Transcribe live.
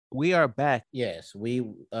We are back. Yes, we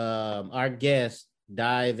our guests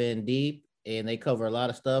dive in deep and they cover a lot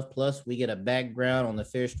of stuff. Plus, we get a background on the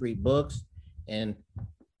Fear Street books, and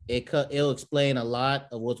it'll explain a lot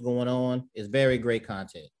of what's going on. It's very great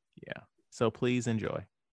content. Yeah. So please enjoy.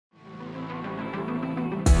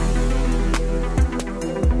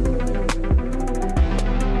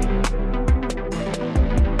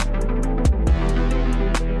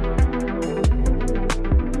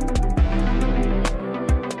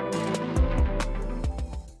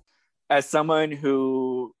 As someone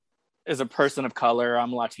who is a person of color,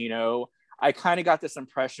 I'm Latino. I kind of got this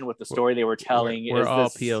impression with the story they were telling. We're all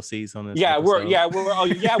POCs on this. Yeah, episode.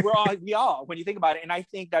 we're all when you think about it. And I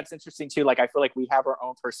think that's interesting too. Like, I feel like we have our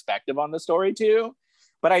own perspective on the story too.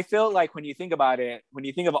 But I feel like when you think about it, when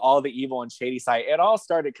you think of all the evil and shady side, it all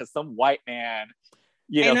started because some white man,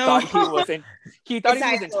 thought he was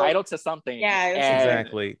entitled to something. Yeah,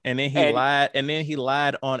 exactly. And then he lied. And then he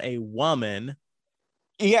lied on a woman.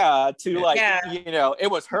 Yeah,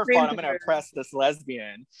 it was her fault. I'm gonna oppress this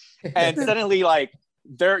lesbian, and suddenly, like,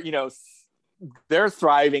 they're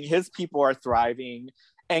thriving. His people are thriving,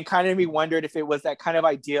 and kind of me wondered if it was that kind of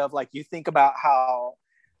idea of, like, you think about how,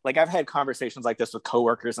 like, I've had conversations like this with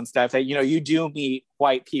coworkers and stuff that you do meet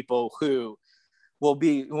white people who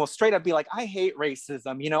will straight up be like, I hate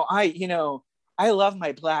racism. I love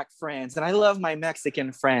my Black friends and I love my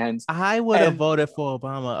Mexican friends. I would have voted for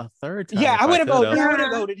Obama a third time. Yeah, I would have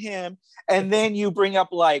voted him. And then you bring up,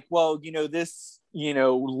 like, well, this,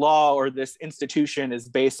 law or this institution is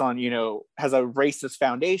based on, has a racist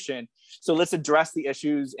foundation. So let's address the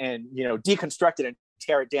issues and, deconstruct it and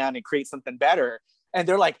tear it down and create something better. And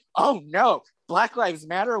they're like, oh no, Black Lives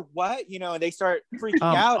Matter, what? And they start freaking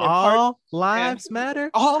out. And all lives matter?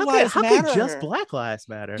 All lives matter. How could just Black Lives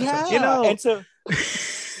Matter? Yeah. And so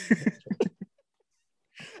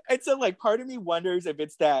and so, like, part of me wonders if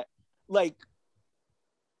it's that, like,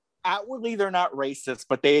 outwardly they're not racist,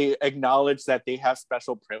 but they acknowledge that they have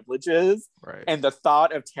special privileges. Right. And the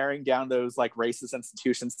thought of tearing down those, like, racist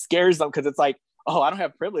institutions scares them, because it's like, oh, I don't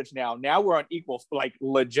have privilege now. Now we're on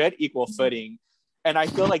legit equal footing. And I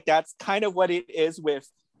feel like that's kind of what it is with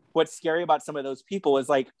what's scary about some of those people is,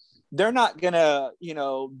 like, they're not gonna,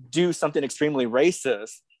 do something extremely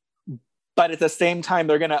racist, but at the same time,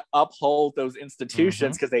 they're gonna uphold those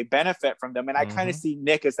institutions because they benefit from them. And I kind of see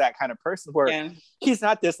Nick as that kind of person where he's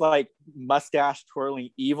not this, like, mustache twirling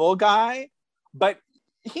evil guy, but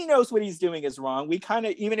he knows what he's doing is wrong. We kind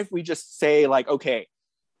of, even if we just say, like, okay,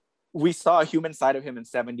 we saw a human side of him in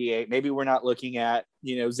 78. Maybe we're not looking at,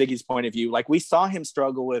 Ziggy's point of view. Like, we saw him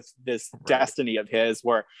struggle with this destiny of his,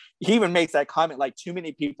 where he even makes that comment, like, too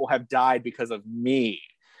many people have died because of me.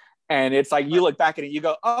 And it's like, you look back at it, you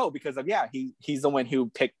go, oh, because of, he's the one who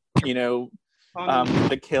picked,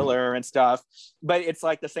 the killer and stuff. But it's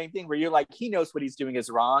like the same thing where you're like, he knows what he's doing is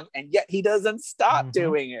wrong, and yet he doesn't stop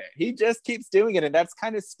doing it. He just keeps doing it. And that's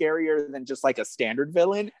kind of scarier than just, like, a standard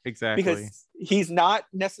villain. Exactly. Because he's not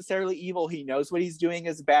necessarily evil. He knows what he's doing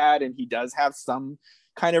is bad, and he does have some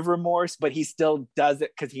kind of remorse, but he still does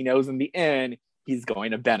it because he knows in the end he's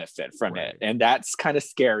going to benefit from it. And that's kind of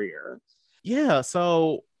scarier. Yeah.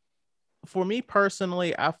 So for me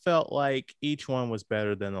personally, I felt like each one was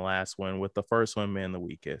better than the last one, with the first one being the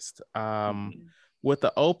weakest. With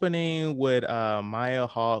the opening with Maya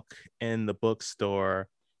Hawke in the bookstore,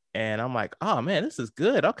 and I'm like, oh man, this is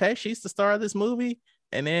good. Okay, she's the star of this movie.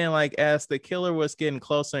 And then, like, as the killer was getting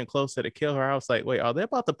closer and closer to kill her, I was like, wait, are they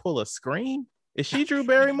about to pull a Scream? Is she Drew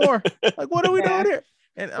Barrymore? Like, what are we doing here?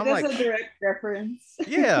 And I'm like, a direct reference.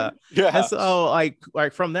 Yeah. And so, like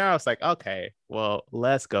from there, I was like, okay, well,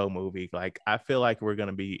 let's go, movie. Like, I feel like we're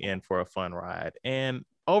gonna be in for a fun ride. And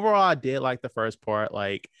overall, I did like the first part.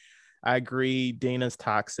 Like, I agree, Dina's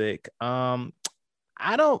toxic. Maybe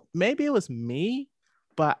it was me,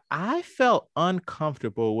 but I felt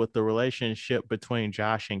uncomfortable with the relationship between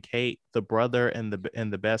Josh and Kate, the brother and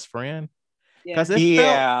the best friend. Because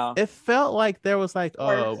it felt like there was, like,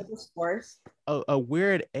 a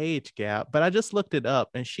weird age gap. But I just looked it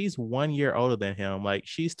up, and she's 1 year older than him. Like,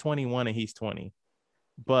 she's 21 and he's 20.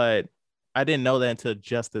 But I didn't know that until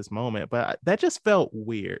just this moment. But that just felt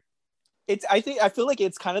weird. I feel like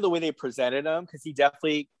it's kind of the way they presented him, because he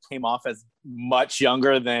definitely came off as much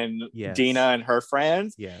younger than Dina and her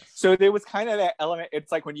friends. Yes. So there was kind of that element.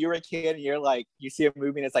 It's like when you were a kid and you're like, you see a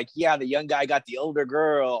movie and it's like, yeah, the young guy got the older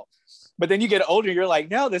girl. But then you get older, you're like,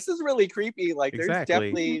 no, this is really creepy. Like, there's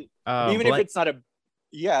definitely, even if it's not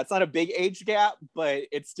it's not a big age gap, but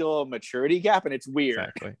it's still a maturity gap, and it's weird.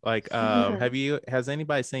 Exactly. Like, has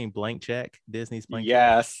anybody seen Blank Check? Disney's Blank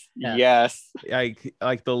Check? Yes.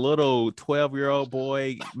 Like the little 12-year-old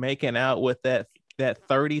boy making out with that that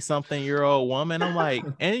 30-something-year-old woman. I'm like,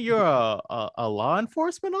 and you're a law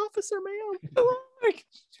enforcement officer, man? Like,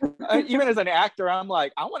 even as an actor, I'm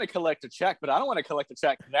like, I want to collect a check, but I don't want to collect a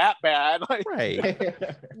check that bad. Like, Right.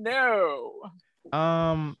 no.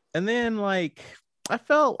 And then like I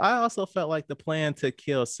also felt like the plan to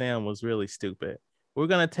kill Sam was really stupid. We're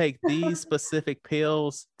gonna take these specific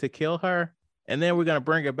pills to kill her, and then we're gonna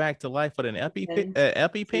bring her back to life with an EpiPen.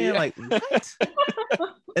 Yeah. Like what?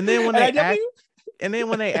 And then when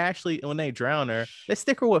when they drown her, they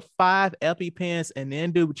stick her with 5 EpiPens and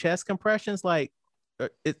then do chest compressions. Like,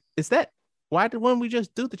 is that why wouldn't we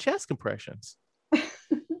just do the chest compressions?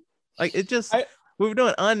 Like it just we were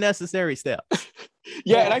doing unnecessary steps.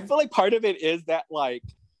 Yeah, and I feel like part of it is that like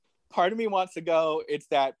part of me wants to go, it's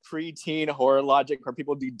that preteen horror logic where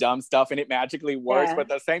people do dumb stuff and it magically works. Yeah.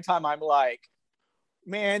 But at the same time, I'm like,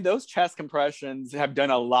 man, those chest compressions have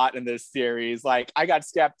done a lot in this series. Like I got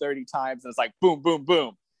stabbed 30 times and it's like boom, boom,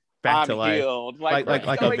 boom. Back I'm to life. healed. Like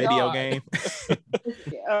a video game.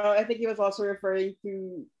 I think he was also referring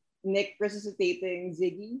to Nick resuscitating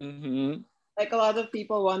Ziggy. Mm-hmm. Like a lot of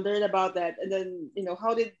people wondered about that, and then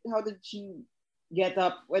how did she get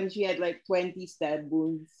up when she had like 20 stab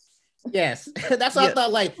wounds? Yes, that's what I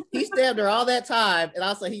thought. Like he stabbed her all that time, and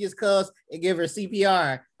also he just comes and give her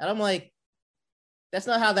CPR, and I'm like, that's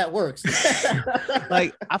not how that works.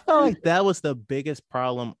 Like I felt like that was the biggest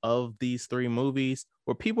problem of these 3 movies,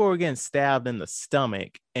 where people were getting stabbed in the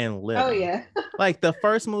stomach and living. Oh yeah. Like the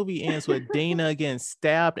first movie ends with Dina getting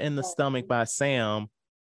stabbed in the stomach by Sam,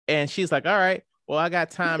 and she's like, all right, well, I got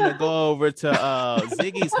time to go over to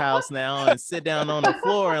Ziggy's house now and sit down on the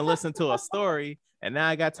floor and listen to a story. And now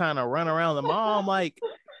I got time to run around the mall. I'm like,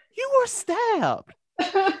 you were stabbed.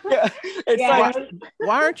 Yeah, it's Yeah. like,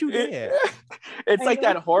 Why aren't you dead? it's like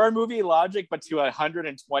that horror movie logic, but to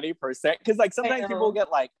 120%. Because like sometimes people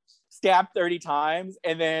get like stabbed 30 times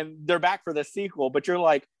and then they're back for the sequel, but you're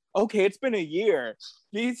like, okay, it's been a year.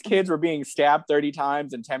 These kids were being stabbed 30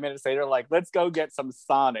 times, and 10 minutes later, like, let's go get some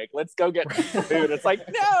Sonic. Let's go get some food. It's like,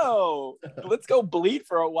 no, let's go bleed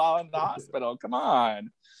for a while in the hospital. Come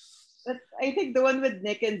on. But I think the one with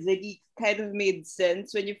Nick and Ziggy kind of made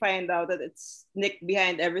sense when you find out that it's Nick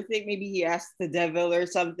behind everything. Maybe he asked the devil or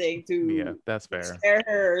something Yeah, to that's fair. spare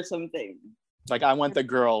her or something. Like, I want the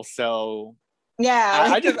girl, so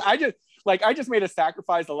Yeah. I just made a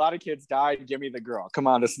sacrifice. A lot of kids died. Give me the girl. Come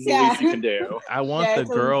on, this is the least you can do. I want the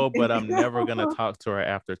girl, but I'm never gonna talk to her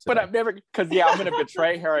after today. But I'm never, because I'm gonna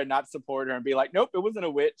betray her and not support her and be like, nope, it wasn't a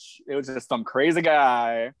witch. It was just some crazy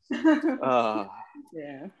guy.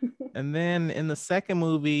 Yeah. And then in the second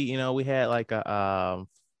movie, we had like a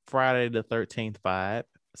Friday the 13th vibe,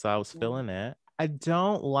 so I was feeling that. I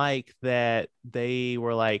don't like that they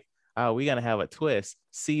were like, oh, we're gonna have a twist.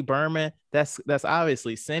 C. Berman, that's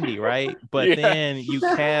obviously Cindy, right? But Yeah. then you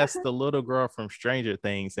cast the little girl from Stranger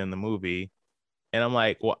Things in the movie, and I'm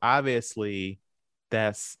like, well, obviously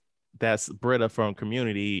that's Britta from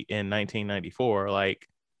Community in 1994. Like,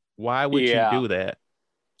 why would you do that?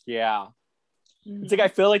 Yeah. It's like, I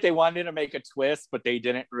feel like they wanted to make a twist, but they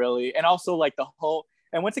didn't really. And also like the whole,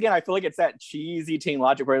 and once again, I feel like it's that cheesy teen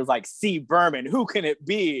logic where it's like, C. Berman, who can it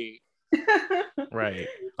be? Right.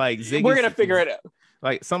 Like Ziggy. We're gonna figure it out.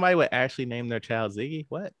 Like somebody would actually name their child Ziggy.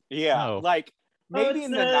 What? Yeah. No. Like maybe in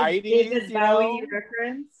the 90s, David Bowie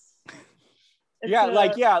reference.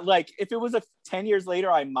 Like if it was 10 years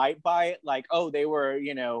later, I might buy it. Like, oh, they were,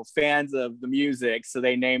 fans of the music, so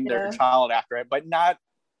they named their child after it, but not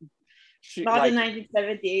in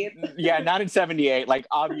 1978. Yeah, not in 78. Like,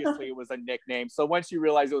 obviously it was a nickname. So once you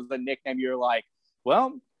realize it was a nickname, you're like,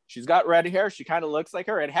 well, she's got red hair. She kind of looks like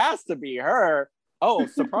her. It has to be her. Oh,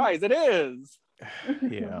 surprise, it is.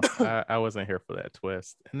 Yeah, I wasn't here for that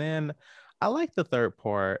twist. And then I like the third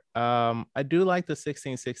part. I do like the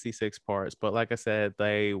 1666 parts, but like I said,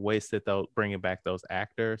 they wasted bringing back those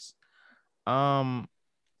actors.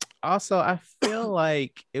 Also, I feel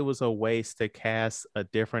like it was a waste to cast a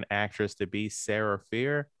different actress to be Sarah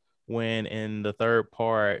Fear when in the third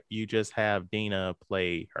part you just have Dina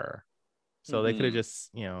play her. So they could have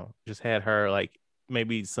just had her like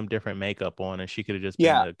maybe some different makeup on, and she could have just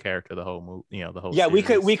been the character the whole movie, the whole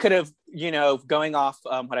series. we could have, going off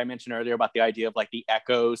what I mentioned earlier about the idea of like the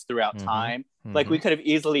echoes throughout time. Like we could have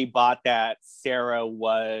easily bought that Sarah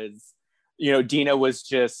was, Dina was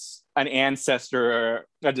just an ancestor,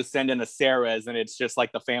 a descendant of Sarah's, and it's just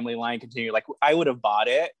like the family line continued. Like I would have bought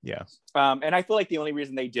it. Yeah. And I feel like the only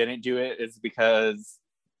reason they didn't do it is because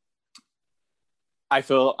I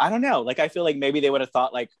feel like maybe they would have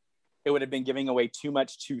thought like it would have been giving away too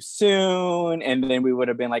much too soon, and then we would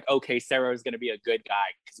have been like, okay, Sarah is going to be a good guy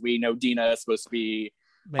because we know Dina is supposed to be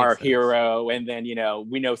Makes our sense. hero, and then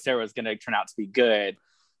we know Sarah's gonna turn out to be good.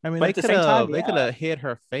 I mean, But they at the could same time, have they could yeah. have hit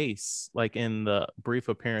her face like in the brief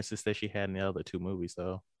appearances that she had in the other two movies,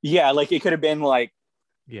 though. Yeah, like it could have been like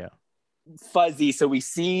Yeah, fuzzy, so we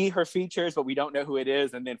see her features, but we don't know who it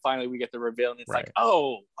is, and then finally we get the reveal, and it's Right. like,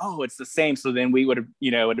 oh, it's the same. So then we would have,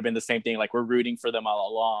 it would have been the same thing. Like we're rooting for them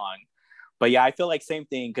all along. But yeah, I feel like same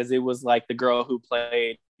thing because it was like the girl who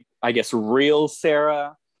played, I guess, real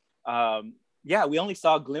Sarah. Yeah, we only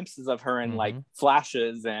saw glimpses of her in like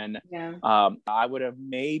flashes, and Yeah. I would have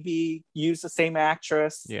maybe used the same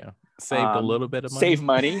actress. yeah. Saved a little bit of money. Save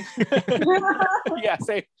money. Yeah,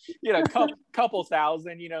 save couple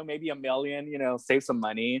thousand, maybe $1 million, save some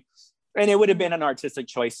money. And it would have been an artistic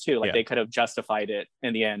choice too. Like Yeah. they could have justified it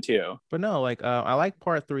in the end too. But no, like I like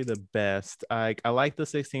part 3 the best. I like the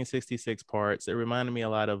 1666 parts. It reminded me a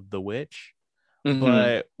lot of The Witch.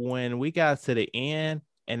 But when we got to the end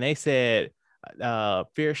and they said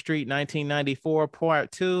Fear Street 1994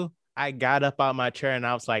 part 2, I got up out my chair and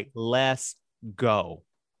I was like, let's go.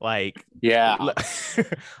 Like, yeah, like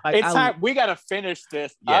it's time. We gotta finish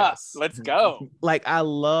this. Yes. Let's go. Like, I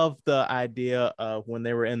love the idea of when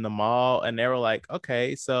they were in the mall and they were like,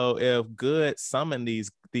 okay, so if Good summoned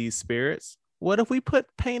these spirits, what if we put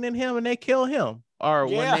pain in him and they kill him? Or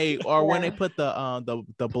when they put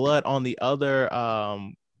the blood on the other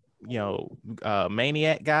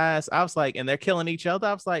maniac guys, I was like, and they're killing each other.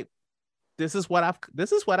 I was like, this is what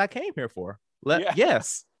I came here for.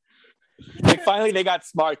 Yes. Like finally they got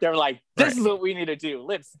smart. They were like, this is what we need to do.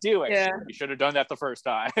 Let's do it. Yeah. You should have done that the first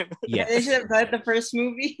time. Yeah. They should have done it the first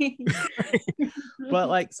movie. But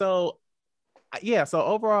like, so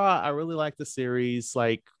overall, I really like the series.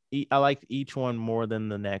 Like, I liked each one more than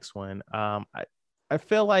the next one. I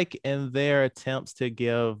feel like in their attempts to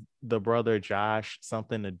give the brother Josh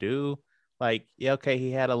something to do, like, yeah, okay, he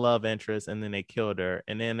had a love interest and then they killed her.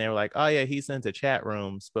 And then they were like, oh yeah, he's into chat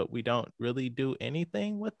rooms, but we don't really do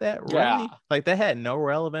anything with that, really. Yeah. Like, that had no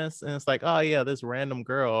relevance. And it's like, oh yeah, this random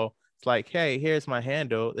girl, it's like, hey, here's my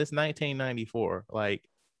handle. It's 1994. Like,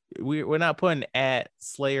 we're not putting at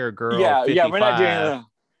Slayer Girl 55. We're not doing that.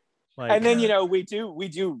 Like, And then we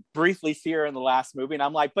do briefly see her in the last movie, and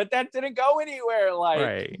I'm like, but that didn't go anywhere. Like,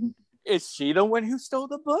 right. Is she the one who stole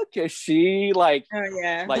the book? Is she like? Oh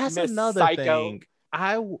yeah, like that's Miss another Psycho? thing.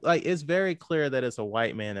 I like, it's very clear that it's a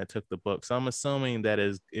white man that took the book, so I'm assuming that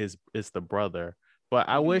is the brother. But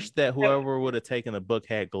I wish that whoever would have taken the book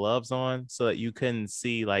had gloves on so that you couldn't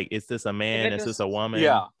see, like, is this a man? Is this a woman?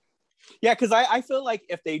 Yeah, because I feel like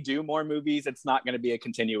if they do more movies, it's not going to be a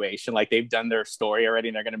continuation. Like, they've done their story already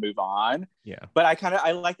and they're going to move on. Yeah. But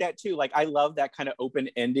I like that too. Like, I love that kind of open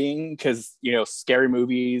ending because, scary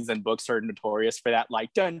movies and books are notorious for that.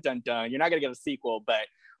 Like, dun, dun, dun. You're not going to get a sequel, but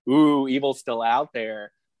ooh, evil's still out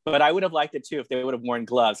there. But I would have liked it too if they would have worn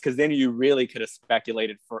gloves, because then you really could have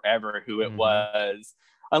speculated forever who it was.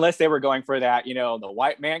 Unless they were going for that, the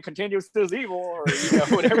white man continues his evil, or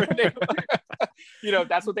whatever they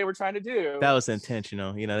that's what they were trying to do. That was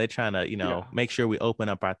intentional. They're trying to, make sure we open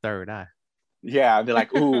up our third eye. Yeah, they're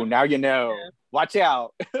like, ooh, now watch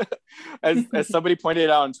out. As somebody pointed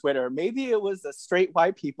out on Twitter, maybe it was the straight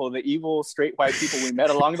white people, the evil straight white people we met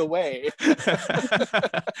along the way.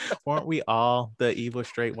 Weren't we all the evil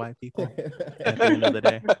straight white people at the end of the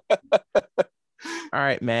day? All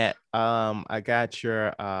right, Matt. I got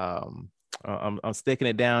your I'm sticking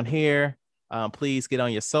it down here. Please get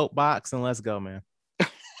on your soapbox and let's go, man.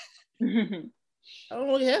 I don't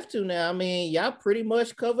really have to now. I mean, y'all pretty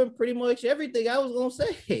much covered pretty much everything I was gonna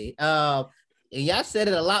say. And y'all said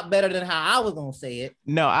it a lot better than how I was gonna say it.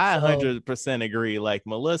 No, I 100% agree. Like,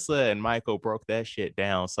 Melissa and Michael broke that shit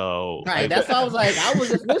down. So right, that's why I was like, I was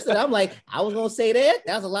just listening. I'm like, I was gonna say that.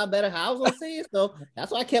 That was a lot better how I was gonna say it. So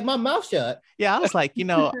that's why I kept my mouth shut. Yeah, I was like,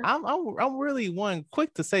 I'm really one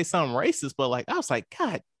quick to say something racist, but like, I was like,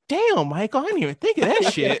 God damn, Michael, I didn't even think of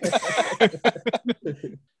that shit.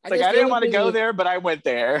 I didn't want to go there, but I went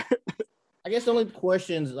there. I guess the only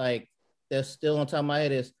questions like that's still on top of my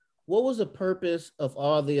head is, what was the purpose of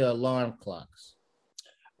all the alarm clocks?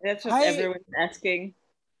 That's what everyone's asking.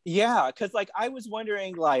 Yeah, because like I was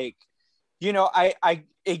wondering, like, I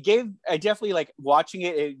definitely, like, watching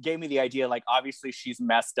it gave me the idea, like, obviously she's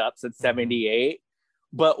messed up since 78,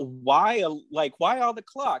 but why all the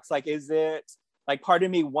clocks? Like, is it like, part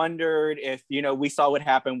of me wondered if, we saw what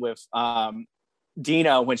happened with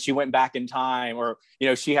Dina when she went back in time, or,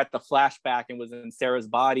 she had the flashback and was in Sarah's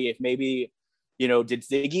body, if maybe, did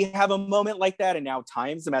Ziggy have a moment like that and now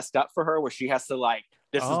time's messed up for her where she has to, like,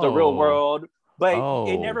 this is the real world, but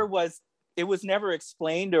it was never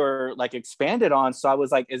explained or like expanded on. So I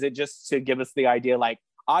was like, is it just to give us the idea, like,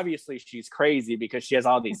 obviously she's crazy because she has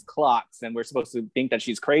all these clocks and we're supposed to think that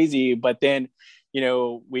she's crazy. But then, you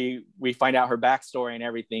know, we find out her backstory and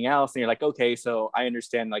everything else. And you're like, okay, so I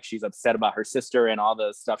understand like she's upset about her sister and all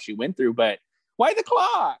the stuff she went through, but why the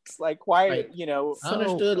clocks? Like, why, Right. you know? I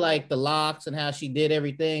understood like the locks and how she did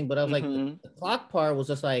everything, but I was like, the clock part was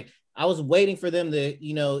just like, I was waiting for them to,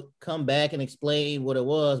 you know, come back and explain what it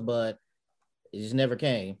was, but it just never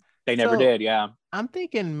came. They never did, yeah. I'm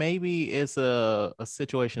thinking maybe it's a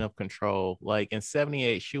situation of control. Like in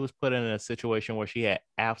 78, she was put in a situation where she had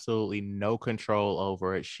absolutely no control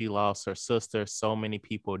over it. She lost her sister. So many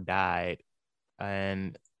people died.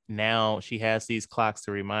 And now she has these clocks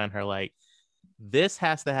to remind her, like, this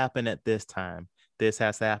has to happen at this time. This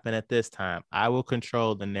has to happen at this time. I will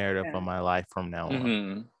control the narrative of my life from now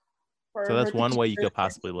on. So that's one way you could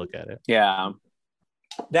possibly look at it. Yeah.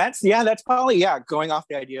 That's probably, going off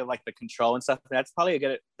the idea of like the control and stuff. I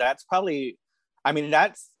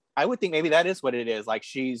would think maybe that is what it is. Like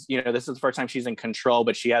she's, you know, this is the first time she's in control,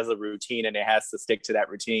 but she has a routine and it has to stick to that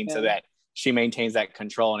routine so that she maintains that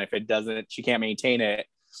control. And if it doesn't, she can't maintain it.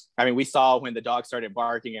 I mean, we saw when the dog started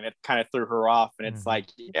barking and it kind of threw her off and it's like,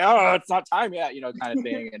 oh, it's not time yet, you know, kind of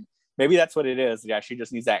thing. And maybe that's what it is. Yeah, she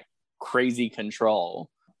just needs that crazy control.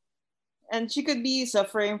 And she could be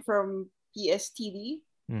suffering from PSTD.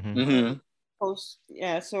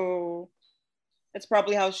 So that's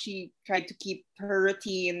probably how she tried to keep her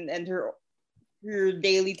routine and her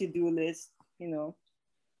daily to-do list, you know,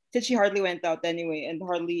 since she hardly went out anyway and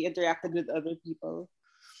hardly interacted with other people.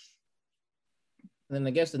 And then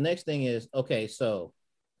I guess the next thing is, okay, so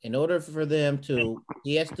in order for them to,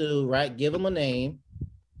 he has to give them a name,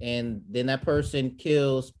 and then that person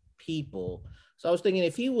kills people. So I was thinking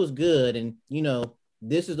if he was good and, you know,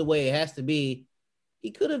 this is the way it has to be,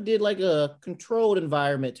 he could have did like a controlled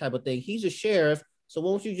environment type of thing. He's a sheriff, so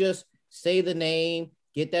won't you just say the name,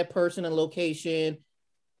 get that person and location,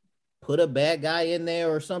 put a bad guy in there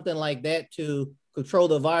or something like that to control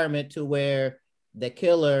the environment to where the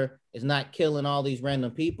killer is not killing all these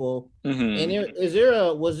random people. And the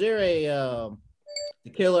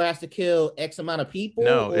killer has to kill X amount of people?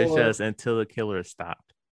 No, it's just until the killer is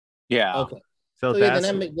stopped. Yeah. Okay. So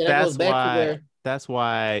that's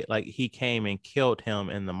why like he came and killed him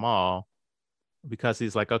in the mall, because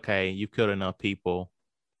he's like, okay, you've killed enough people.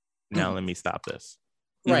 Now let me stop this.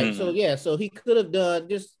 Right. So so he could have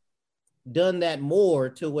done that more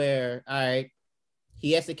to where, all right,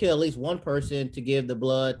 he has to kill at least one person to give the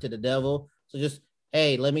blood to the devil. So just,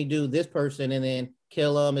 hey, let me do this person and then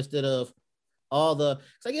kill him instead of all the.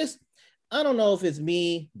 So I guess, I don't know if it's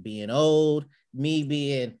me being old, me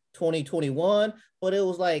being 2021, but it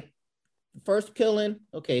was like first killing.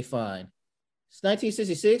 Okay, fine. It's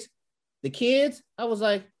 1966. The kids, I was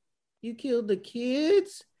like, you killed the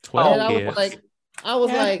kids? 12 kids. I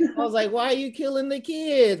was like, why are you killing the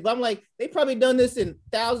kids? But I'm like, they probably done this in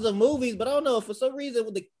thousands of movies, but I don't know. For some reason,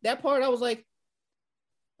 with that part, I was like,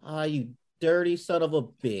 you dirty son of a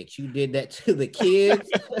bitch. You did that to the kids.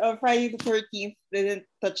 Friday the 13th didn't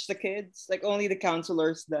touch the kids. Like only the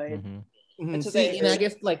counselors died. And I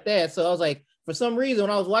guess like that. So I was like, for some reason,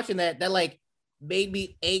 when I was watching that like made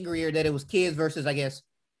me angrier that it was kids versus, I guess,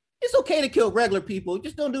 it's okay to kill regular people,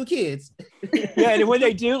 just don't do kids. Yeah, and when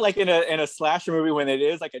they do, like in a slasher movie, when it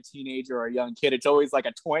is like a teenager or a young kid, it's always like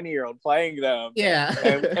a 20-year-old playing them. Yeah.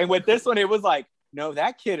 And with this one, it was like, no,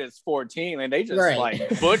 that kid is 14, and they just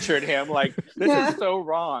like butchered him. Like, this is so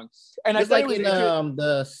wrong. And it's like in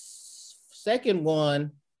the second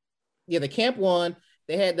one, the camp one,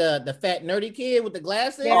 they had the fat nerdy kid with the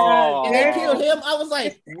glasses, and they killed him. I was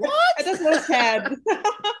like, what? That's so sad.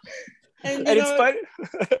 And it's funny.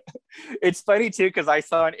 It's funny too, because I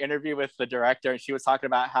saw an interview with the director and she was talking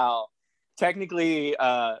about how technically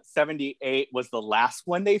 78 was the last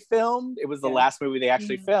one they filmed. It was the last movie they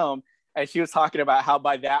actually filmed. And she was talking about how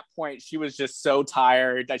by that point she was just so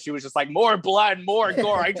tired that she was just like, more blood, more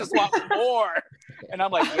gore. I just want more. And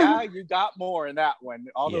I'm like, yeah, you got more in that one.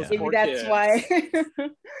 All those poor kids. Why.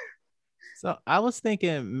 So I was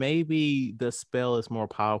thinking maybe the spell is more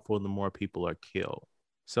powerful the more people are killed.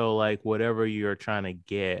 So like whatever you're trying to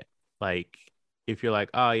get, like if you're like,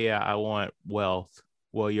 oh yeah, I want wealth.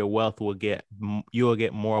 Well, your wealth will get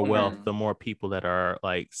more wealth the more people that are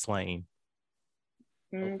like slain.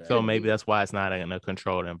 Okay. So maybe that's why it's not in a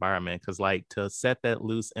controlled environment, because like to set that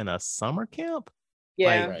loose in a summer camp,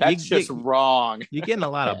 that's just wrong. You're getting a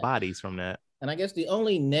lot of bodies from that. And I guess the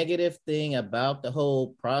only negative thing about the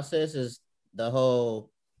whole process is the whole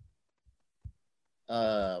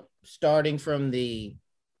starting from the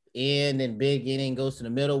end and beginning goes to the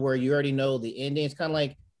middle, where you already know the ending. It's kind of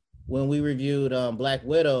like when we reviewed Black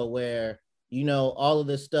Widow, where you know, all of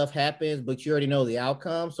this stuff happens, but you already know the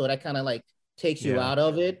outcome. So that kind of like takes you out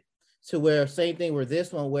of it. To where same thing with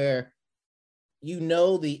this one, where you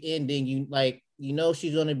know the ending, you like, you know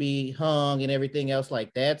she's gonna be hung and everything else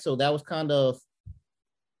like that. So that was kind of,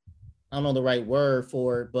 I don't know the right word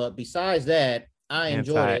for it, but besides that, I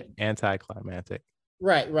enjoyed it. Anticlimactic.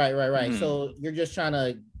 Right. So you're just trying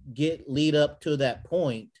to lead up to that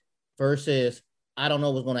point versus I don't know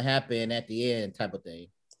what's going to happen at the end type of thing.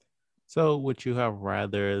 So would you have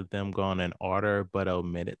rather them gone in order but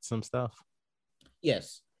omitted some stuff?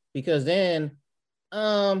 Yes, because then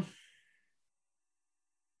I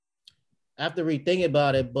have to rethink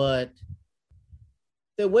about it, but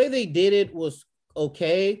the way they did it was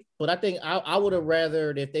okay. But I think I would have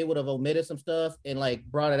rather if they would have omitted some stuff and like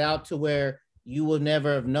brought it out to where you would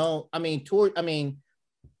never have known.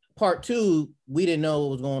 Part two, we didn't know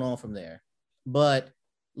what was going on from there. But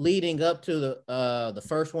leading up to the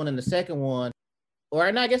first one and the second one,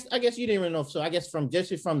 and I guess you didn't even know. So I guess from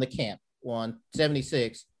the camp one,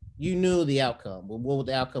 76, you knew the outcome, what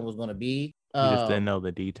the outcome was going to be. You just didn't know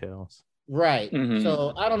the details. Right. Mm-hmm.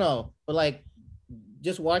 So I don't know. But like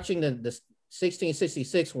just watching the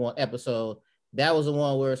 1666 one episode, that was the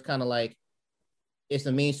one where it's kind of like it's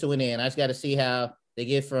a means to an end. I just got to see how they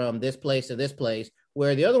get from this place to this place.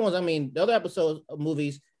 Where the other ones, the other episodes of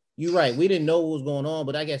movies, you're right, we didn't know what was going on,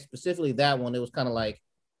 but I guess specifically that one, it was kind of like,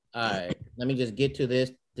 all right, let me just get to this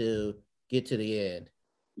to get to the end.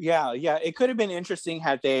 Yeah. It could have been interesting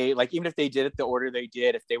had they, like, even if they did it the order they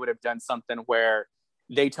did, if they would have done something where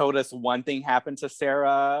they told us one thing happened to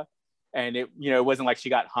Sarah and it, it wasn't like she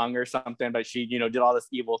got hung or something, but she, did all this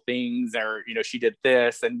evil things, or, she did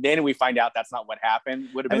this. And then we find out that's not what happened.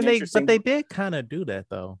 Would have been interesting. But they did kind of do that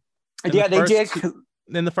though. They did.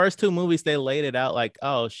 In the first two movies, they laid it out like,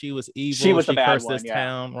 oh, she was evil. She cursed this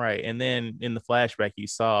town. Right. And then in the flashback, you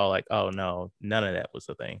saw like, oh no, none of that was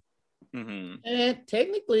a thing. Mm-hmm. And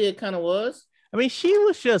technically it kind of was. She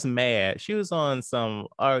was just mad. She was on some,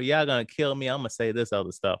 y'all gonna kill me? I'm gonna say this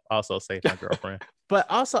other stuff. Also save my girlfriend. But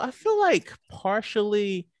also, I feel like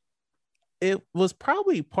it was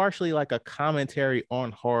probably partially like a commentary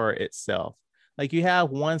on horror itself. Like you have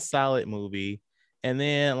one solid movie, and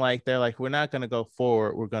then like they're like, we're not gonna go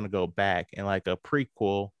forward, we're gonna go back, and like a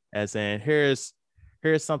prequel, as in here's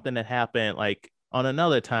something that happened like on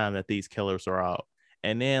another time that these killers are out.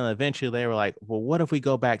 And then eventually they were like, well, what if we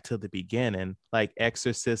go back to the beginning, like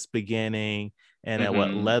Exorcist beginning and at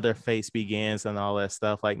what Leatherface begins and all that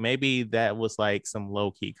stuff. Like maybe that was like some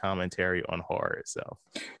low-key commentary on horror itself.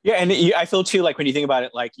 Yeah, and I feel too, like when you think about it,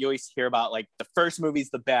 like you always hear about like the first movie's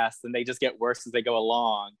the best and they just get worse as they go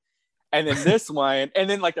along. And then this one, and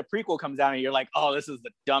then like the prequel comes out and you're like, oh, this is the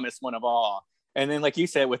dumbest one of all. And then, like you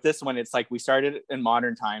said, with this one, it's like we started in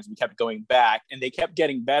modern times. We kept going back, and they kept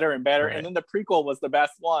getting better and better. Right. And then the prequel was the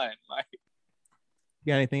best one. Like, you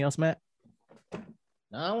got anything else, Matt?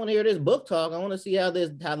 I want to hear this book talk. I want to see how the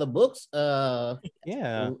books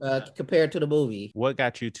compared to the movie. What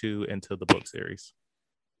got you into the book series?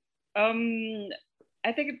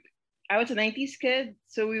 I think I was a 90s kid,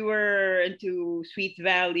 so we were into Sweet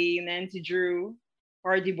Valley, Nancy Drew,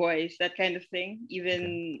 Hardy Boys, that kind of thing.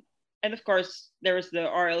 And of course, there was the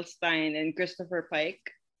R.L. Stine and Christopher Pike.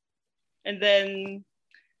 And then,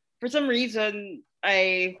 for some reason,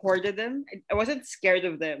 I hoarded them. I wasn't scared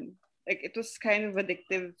of them. Like, it was kind of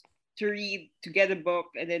addictive to get a book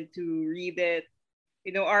and then to read it.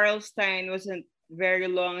 R.L. Stine wasn't very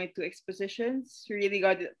long into expositions. He really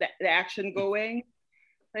got the action going.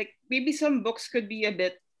 Like, maybe some books could be a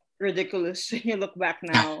bit ridiculous when you look back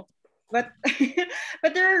now. But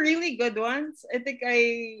there are really good ones. I think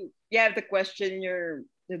have the question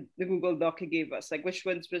in the Google Doc you gave us, like which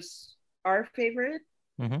ones was our favorite.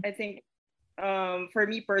 Mm-hmm. I think for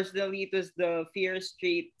me personally, it was the Fear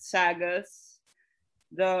Street sagas.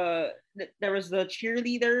 There was the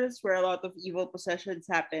cheerleaders, where a lot of evil possessions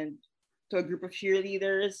happened to a group of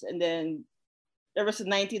cheerleaders, and then there was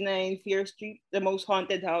 99 Fear Street, the most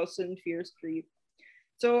haunted house in Fear Street.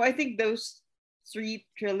 So I think those 3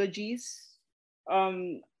 trilogies,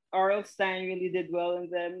 R.L. Stine really did well in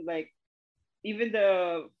them. Like even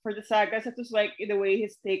for the sagas, it was like in a way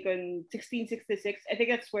his take on 1666. I think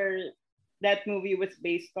that's where that movie was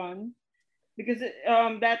based on, because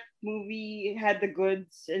that movie had the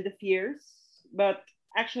goods and the fears, but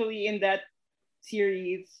actually in that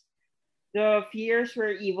series, the fears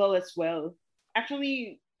were evil as well.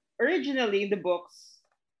 Actually, originally in the books,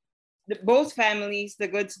 both families, the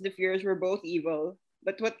goods and the fears, were both evil.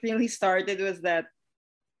 But what really started was that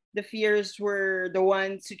the fears were the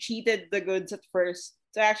ones who cheated the goods at first.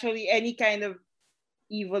 So actually, any kind of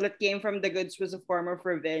evil that came from the goods was a form of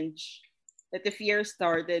revenge. that the fear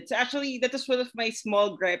started. So actually, that was one of my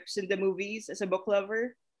small gripes in the movies as a book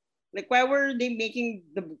lover. Like, why were they making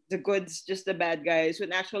the goods just the bad guys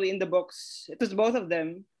when actually in the books it was both of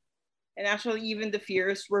them, and actually even the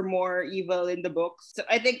fears were more evil in the books. So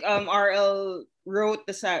I think RL wrote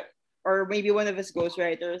the or maybe one of his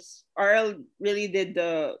ghostwriters. RL really did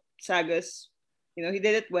the sagas. You know, he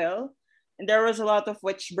did it well, and there was a lot of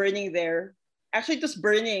witch burning there. Actually, it was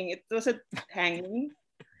burning. It wasn't hanging.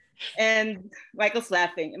 And Michael's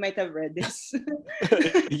laughing. I might have read this.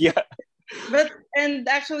 Yeah. But and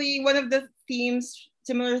actually one of the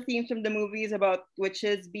similar themes from the movie is about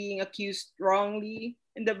witches being accused wrongly.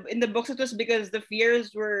 In the books it was because the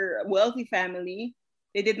fears were a wealthy family.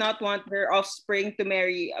 They did not want their offspring to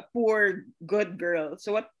marry a poor good girl.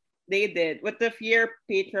 So what the fear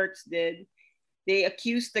patriarchs did, they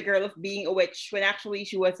accused the girl of being a witch when actually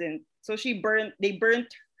she wasn't. So they burnt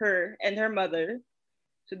her and her mother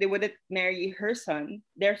so they wouldn't marry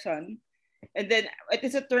their son. And then,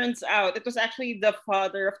 as it turns out, it was actually the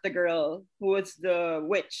father of the girl who was the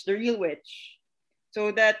witch, the real witch.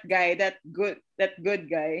 So that guy, that good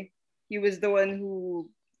guy, he was the one who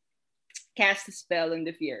cast the spell on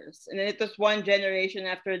the fears. And then it was one generation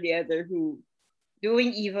after the other who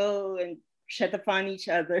doing evil and shut upon each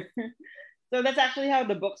other. So that's actually how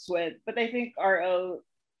the books went. But I think RL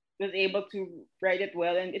was able to write it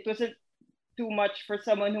well, and it wasn't too much for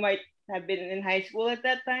someone who might have been in high school at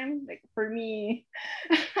that time. Like for me,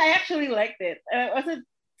 I actually liked it. I wasn't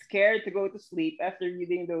scared to go to sleep after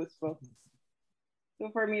reading those books. So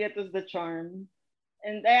for me, that was the charm.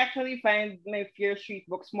 And I actually find my Fear Street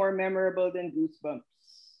books more memorable than Goosebumps.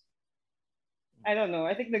 I don't know.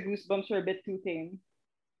 I think the Goosebumps were a bit too tame.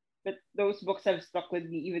 But those books have stuck with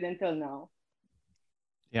me even until now.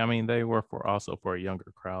 Yeah, I mean they were also for a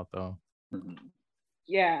younger crowd though.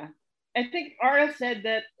 Yeah. I think RL said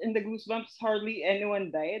that in the Goosebumps hardly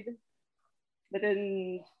anyone died. But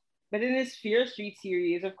in his Fear Street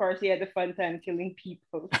series, of course, he had a fun time killing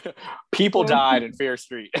people. People died in Fear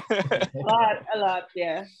Street. A lot,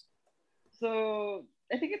 yeah. So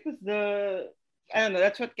I think it was I don't know,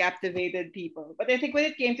 that's what captivated people. But I think when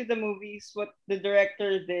it came to the movies, what the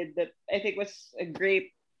director did that I think was a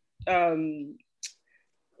great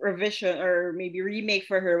revision or maybe remake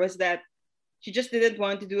for her was that she just didn't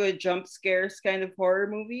want to do a jump scares kind of horror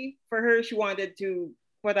movie. For her, she wanted to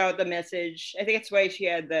put out the message. I think that's why she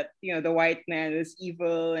had that, the white man is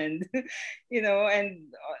evil and,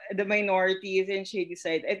 and the minorities in shady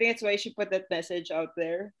side. I think that's why she put that message out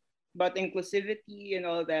there about inclusivity and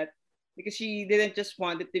all that, because she didn't just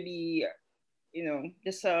want it to be,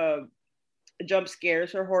 just a jump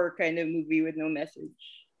scares or horror kind of movie with no message.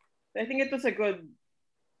 I think it was a good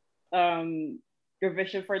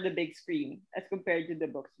revision for the big screen as compared to the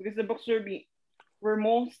books, because the books were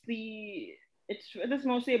mostly it was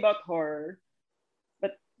mostly about horror,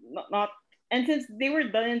 but not and since they were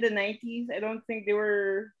done in the 90s, I don't think they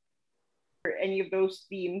were any of those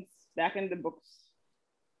themes back in the books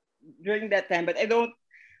during that time. But I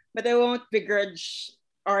won't begrudge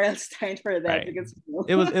R.L. Stein for that, Right. because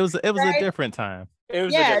it was a different time. It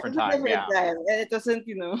was a different time. Time. It wasn't,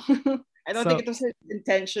 I don't think it was his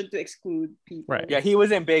intention to exclude people. Right. Yeah, he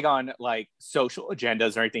wasn't big on like social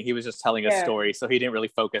agendas or anything. He was just telling a story, so he didn't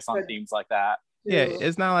really focus on themes like that. Yeah,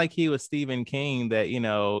 it's not like he was Stephen King that,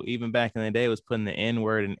 even back in the day was putting the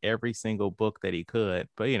N-word in every single book that he could.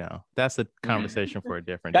 But, that's a conversation for a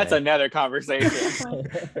different That's day. another conversation.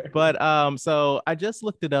 But so I just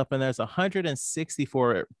looked it up and there's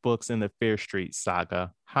 164 books in the Fear Street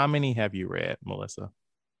saga. How many have you read, Melissa?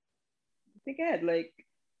 I think I had like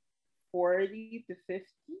 40 to 50.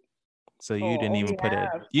 So you didn't even put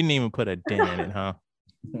a dent in it, huh?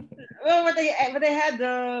 Well, but I had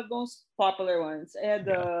the most popular ones. I had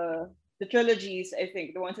the trilogies. I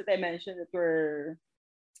think the ones that I mentioned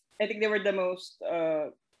I think they were the most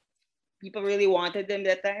people really wanted them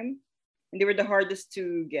that time, and they were the hardest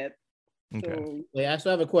to get. Okay. So, Wait, I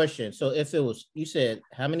still have a question. So if it was, you said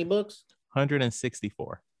how many books?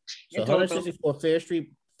 164. So 164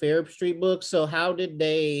 Fair Street books. So how did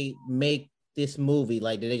they make this movie?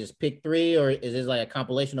 Like, did they just pick 3, or is this like a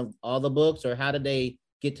compilation of all the books, or how did they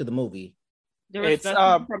get to the movie? it's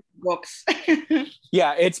from books.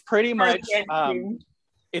 Yeah, it's pretty much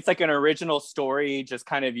it's like an original story, just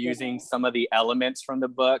kind of using some of the elements from the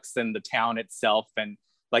books and the town itself and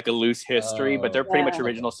like a loose history, but they're pretty much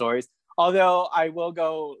original stories. Although I will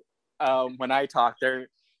go when I talk there,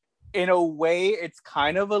 in a way it's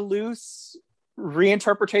kind of a loose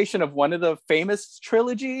reinterpretation of one of the famous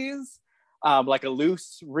trilogies, like a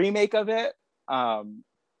loose remake of it,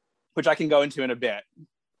 which I can go into in a bit.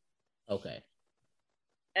 Okay.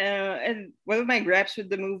 And one of my gripes with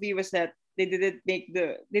the movie was that they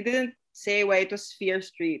didn't say why it was Fear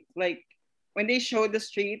Street. Like when they showed the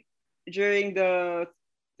street during the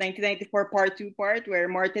 1994 Part 2 part where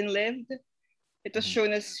Martin lived, it was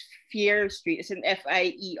shown as Fear Street. It's an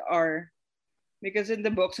FIER. Because in the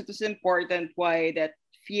books it was important why that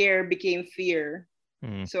fear became fear.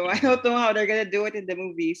 So I don't know how they're gonna do it in the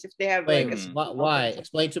movies if they have why?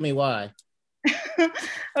 Explain to me why.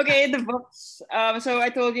 Okay, in the books. So I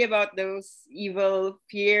told you about those evil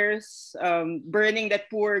fears, burning that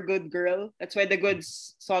poor good girl. That's why the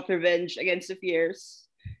goods sought revenge against the fears.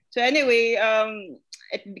 So anyway,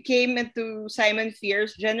 it came into Simon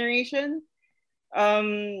Fear's generation.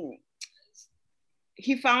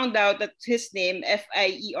 He found out that his name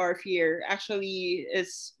FIER fear actually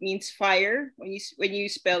means fire when you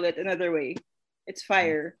spell it another way. It's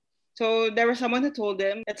fire. So there was someone who told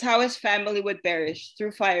him that's how his family would perish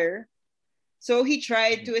through fire. So he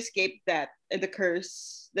tried to escape that and the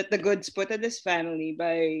curse that the goods put on his family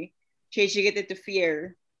by changing it into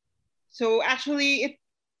fear. So actually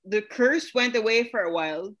the curse went away for a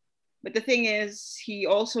while, but the thing is he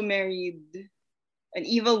also married an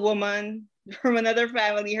evil woman from another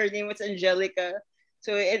family. Her name was Angelica.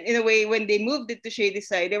 So in a way, when they moved it to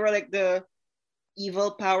Shadyside, they were like the evil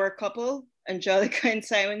power couple, Angelica and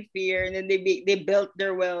Simon Fear, and then they built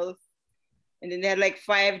their wealth, and then they had like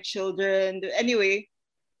 5 children. Anyway,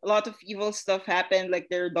 a lot of evil stuff happened, like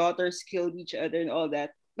their daughters killed each other and all that.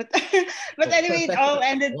 But anyway, it all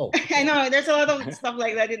ended. I know there's a lot of stuff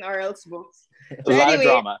like that in RL's books. So a lot of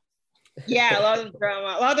drama. Yeah, a lot of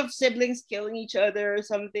drama, a lot of siblings killing each other or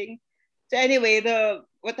something. So anyway,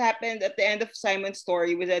 what happened at the end of Simon's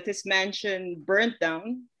story was that his mansion burnt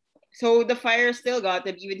down. So the fire still got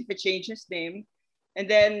him, even if it changed his name. And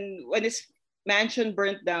then when his mansion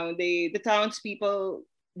burnt down, the townspeople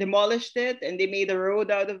demolished it and they made a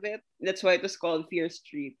road out of it. That's why it was called Fear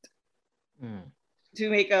Street. To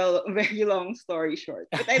make a very long story short.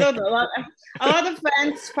 But I don't know. A lot of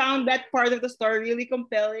fans found that part of the story really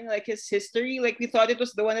compelling, like his history. Like we thought it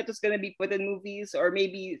was the one that was going to be put in movies or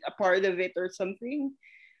maybe a part of it or something.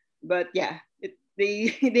 But yeah,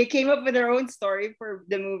 they came up with their own story for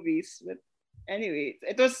the movies. But anyway,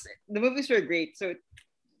 the movies were great. So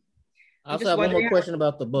I also have one more question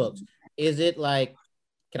about the books. Is it like,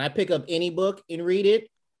 can I pick up any book and read it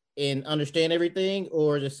and understand everything,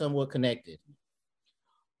 or is it somewhat connected?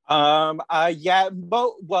 Yeah,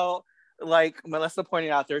 but well, like Melissa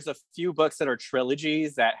pointed out, there's a few books that are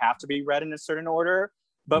trilogies that have to be read in a certain order.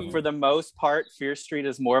 But for the most part, Fear Street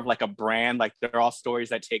is more of like a brand. Like they're all stories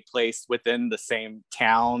that take place within the same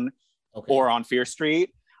town or on Fear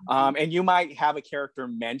Street. And you might have a character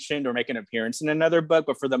mentioned or make an appearance in another book,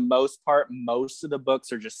 but for the most part, most of the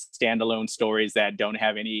books are just standalone stories that don't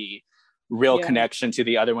have any real connection to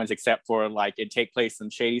the other ones, except for like it take place in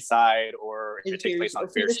Shadyside or it take place on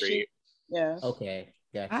Fear Street. Yeah. Okay.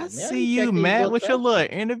 Gotcha. I see you, Matt, with your little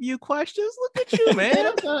interview questions. Look at you, man.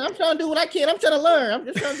 I'm trying to do what I can. I'm trying to learn. I'm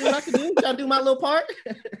just trying to do what I can do. I'm trying to do my little part.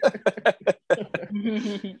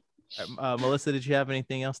 Melissa, did you have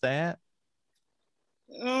anything else to add?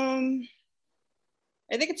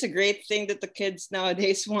 I think it's a great thing that the kids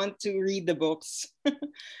nowadays want to read the books.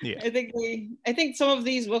 Yeah. I think some of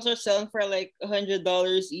these books are selling for like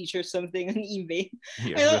 $100 each or something on eBay.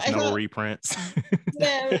 Yeah, there's no reprints.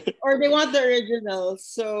 Yeah, or they want the originals.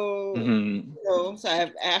 So, so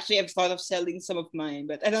I have thought of selling some of mine,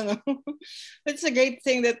 but I don't know. It's a great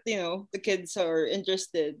thing that the kids are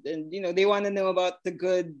interested, and they want to know about the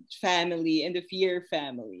good family and the fear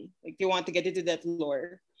family. Like they want to get into that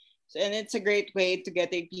lore. And it's a great way to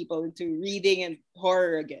get people into reading and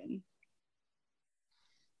horror again.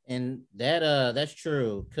 And that's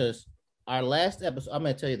true, because our last episode, I'm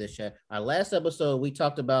gonna tell you this, Chad. Our last episode, we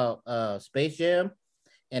talked about Space Jam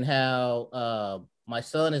and how my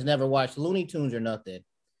son has never watched Looney Tunes or nothing.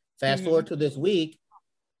 Fast forward to this week,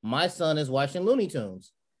 my son is watching Looney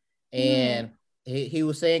Tunes, and he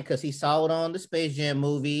was saying because he saw it on the Space Jam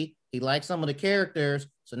movie, he liked some of the characters,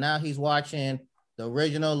 so now he's watching the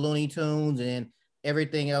original Looney Tunes and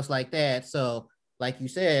everything else like that. So like you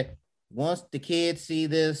said, once the kids see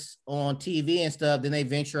this on TV and stuff, then they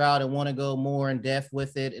venture out and want to go more in depth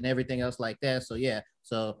with it and everything else like that. So yeah,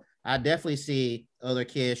 so I definitely see other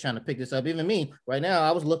kids trying to pick this up. Even me right now,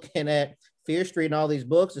 I was looking at Fear Street and all these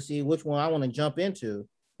books to see which one I want to jump into.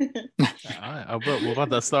 All right. We're about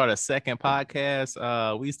to start a second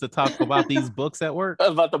podcast. We used to talk about these books at work.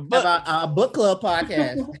 About the book. About our book club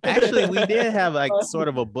podcast. Actually, we did have like sort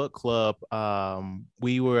of a book club. I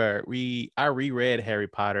reread Harry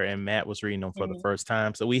Potter and Matt was reading them for the first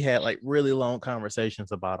time. So we had like really long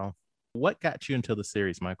conversations about them. What got you into the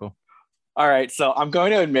series, Michael? All right, so I'm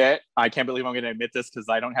going to admit, I can't believe I'm going to admit this because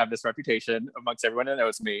I don't have this reputation amongst everyone that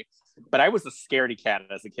knows me, but I was a scaredy cat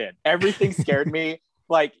as a kid. Everything scared me.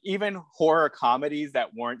 Like even horror comedies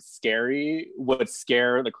that weren't scary would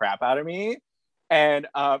scare the crap out of me. And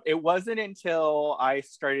it wasn't until I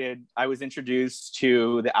was introduced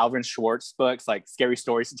to the Alvin Schwartz books, like Scary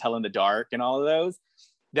Stories to Tell in the Dark and all of those,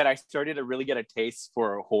 that I started to really get a taste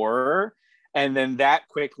for horror. And then that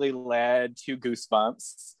quickly led to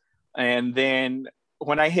Goosebumps. And then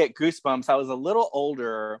when I hit Goosebumps, I was a little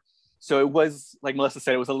older. So it was, like Melissa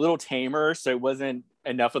said, it was a little tamer. So it wasn't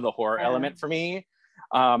enough of the horror element for me.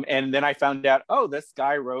 And then I found out, oh, this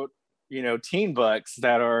guy wrote, teen books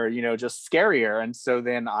that are, just scarier. And so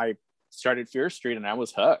then I started Fear Street and I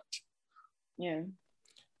was hooked. Yeah.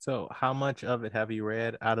 So how much of it have you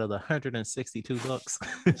read out of the 162 books?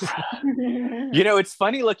 It's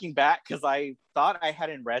funny looking back because I thought I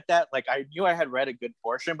hadn't read that. Like I knew I had read a good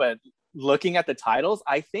portion, but looking at the titles,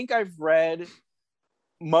 I think I've read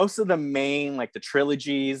most of the main, like the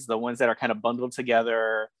trilogies, the ones that are kind of bundled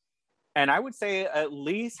together. And I would say at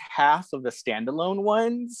least half of the standalone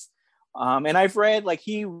ones. And I've read, like,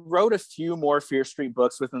 he wrote a few more Fear Street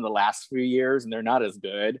books within the last few years, and they're not as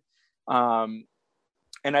good.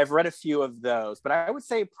 And I've read a few of those, but I would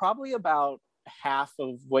say probably about half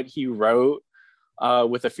of what he wrote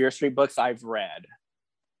with the Fear Street books I've read.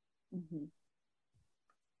 Mm-hmm.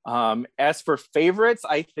 As for favorites,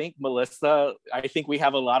 I think Melissa, I think we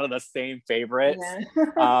have a lot of the same favorites.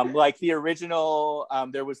 Yeah. Like the original,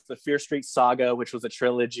 there was the Fear Street Saga, which was a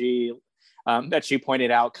trilogy that she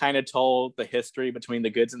pointed out, kind of told the history between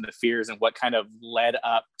the goods and the fears and what kind of led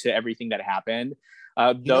up to everything that happened.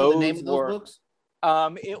 You know the name of those books?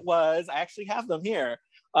 It was, I actually have them here.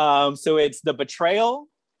 So it's The Betrayal,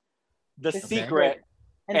 The Secret,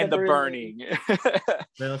 and The Burning.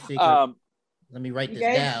 Let me write this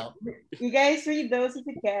down. You guys read those if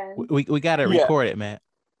you can. We got to record it, Matt.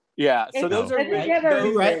 Yeah, so those are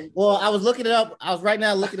right. Well, I was looking it up. I was right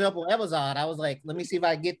now looking it up on Amazon. I was like, let me see if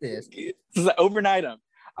I can get this. This is an overnight them.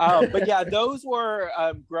 But yeah, those were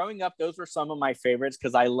growing up. Those were some of my favorites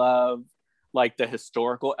because I love like the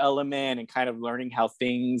historical element and kind of learning how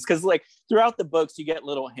things, because like throughout the books you get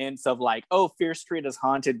little hints of like, oh, Fear Street is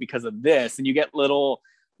haunted because of this, and you get little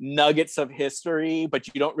nuggets of history, but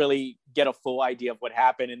you don't really get a full idea of what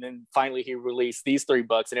happened. And then finally he released these 3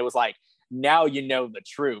 books and it was like, now you know the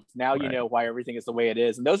truth. Now you know why everything is the way it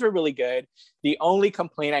is. And those were really good. The only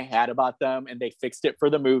complaint I had about them, and they fixed it for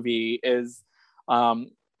the movie, is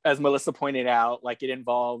as Melissa pointed out, like it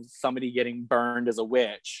involves somebody getting burned as a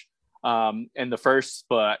witch in the first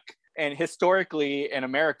book. And historically in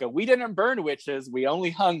America, we didn't burn witches, we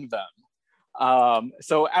only hung them.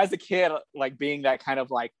 So as a kid, like being that kind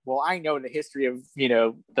of like, well, I know the history of,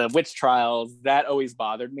 the witch trials, that always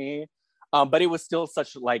bothered me. But it was still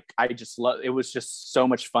such like, it was just so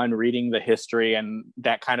much fun reading the history and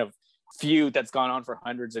that kind of feud that's gone on for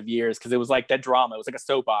hundreds of years. Cause it was like that drama. It was like a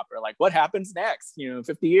soap opera. Like what happens next,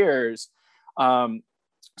 50 years.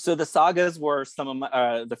 So the sagas were some of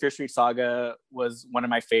my, the Fear Street saga was one of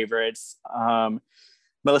my favorites.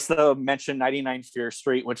 Melissa mentioned 99 Fear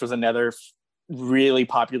Street, which was another really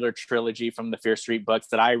popular trilogy from the Fear Street books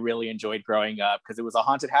that I really enjoyed growing up because it was a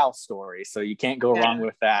haunted house story. So you can't go wrong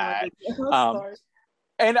with that.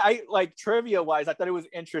 And I like trivia wise, I thought it was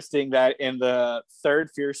interesting that in the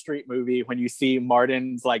 3rd Fear Street movie, when you see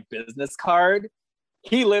Martin's like business card,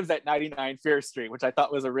 he lives at 99 Fear Street, which I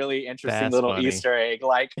thought was a really interesting little funny Easter egg.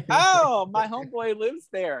 Like, oh, my homeboy lives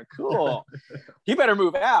there. Cool. He better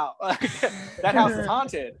move out. That house is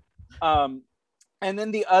haunted. And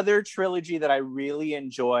then the other trilogy that I really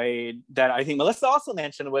enjoyed that I think Melissa also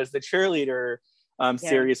mentioned was the Cheerleader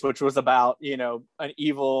series, which was about, an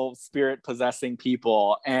evil spirit possessing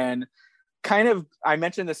people. And kind of, I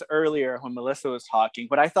mentioned this earlier when Melissa was talking,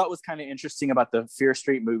 what I thought was kind of interesting about the Fear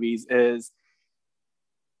Street movies is,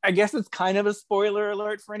 I guess it's kind of a spoiler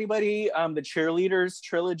alert for anybody. The Cheerleaders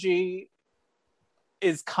trilogy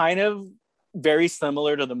is kind of very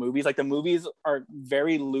similar to the movies. Like the movies are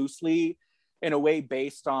very loosely in a way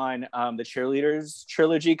based on the Cheerleaders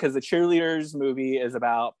trilogy, because the Cheerleaders movie is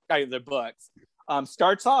about the books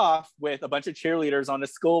starts off with a bunch of cheerleaders on a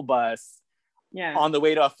school bus on the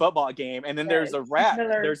way to a football game, and then there's a wreck.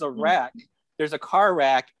 There's a car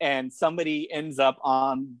wreck, and somebody ends up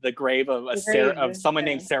on the grave of someone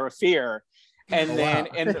named Sarah Fear. And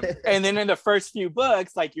and then in the first few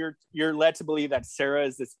books, like you're led to believe that Sarah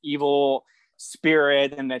is this evil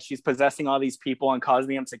spirit and that she's possessing all these people and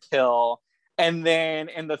causing them to kill. And then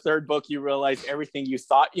in the 3rd book, you realize everything you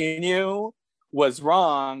thought you knew was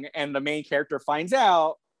wrong. And the main character finds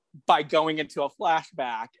out by going into a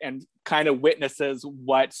flashback and kind of witnesses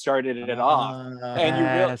what started it off. And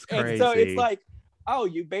That's and so it's crazy. like, oh,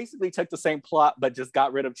 you basically took the same plot but just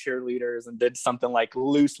got rid of cheerleaders and did something like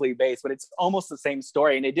loosely based, but it's almost the same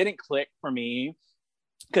story. And it didn't click for me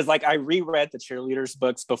because like I reread the cheerleaders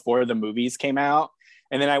books before the movies came out,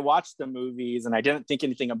 and then I watched the movies and I didn't think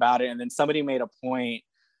anything about it, and then somebody made a point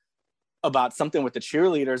about something with the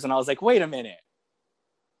cheerleaders and I was like, wait a minute,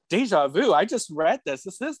 deja vu, I just read this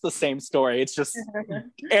is the same story. It's just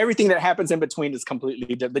everything that happens in between is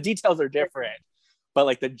completely different. The details are different, but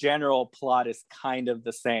like the general plot is kind of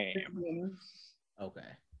the same. Okay.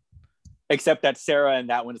 Except that Sarah in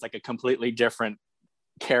that one is like a completely different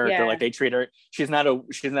character. Yeah. Like they treat her, she's not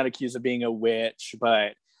accused of being a witch,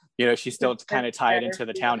 but you know, she's still kind of tied into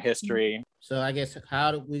the town history. So I guess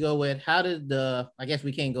how do we go with I guess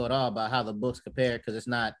we can't go at all about how the books compare because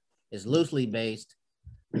it's loosely based,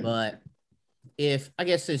 but if I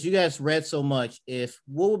guess since you guys read so much,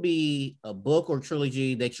 what would be a book or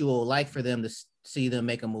trilogy that you would like for them to see them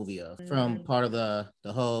make a movie of from part of the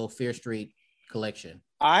whole Fear Street collection?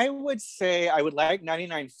 I would say I would like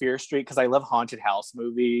 99 Fear Street because I love haunted house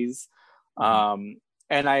movies. And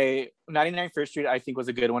 99 Fear Street I think was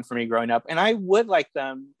a good one for me growing up, and I would like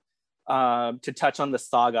them to touch on the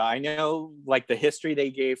saga. I know like the history they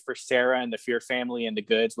gave for Sarah and the Fear family and the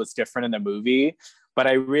Goods was different in the movie, but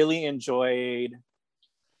I really enjoyed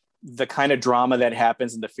the kind of drama that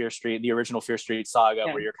happens in the original Fear Street saga,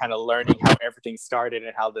 where you're kind of learning how everything started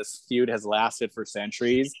and how this feud has lasted for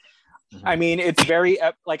centuries. I mean, it's very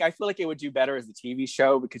like I feel like it would do better as a TV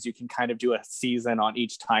show because you can kind of do a season on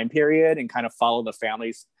each time period and kind of follow the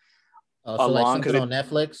families along. Like something on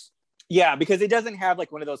Netflix? Yeah, because it doesn't have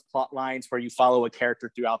like one of those plot lines where you follow a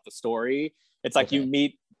character throughout the story. It's like you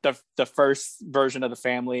meet the first version of the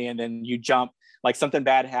family and then you jump, like something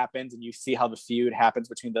bad happens and you see how the feud happens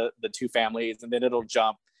between the two families, and then it'll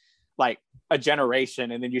jump like a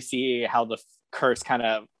generation and then you see how the curse kind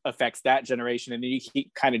of affects that generation, and then you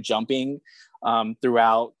keep kind of jumping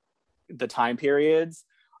throughout the time periods.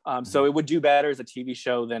 So it would do better as a TV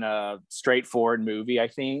show than a straightforward movie, I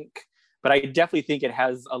think. But I definitely think it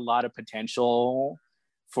has a lot of potential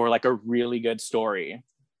for like a really good story.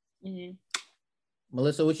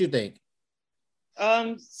 Melissa, what you think?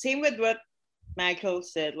 Same with what Michael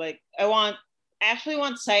said. Like I actually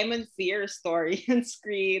want Simon Fear's story on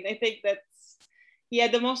screen. I think he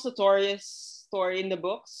had the most notorious story in the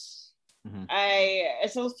books. I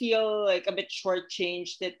still feel like a bit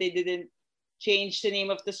shortchanged that they didn't change the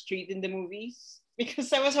name of the street in the movies,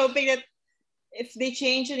 because I was hoping that if they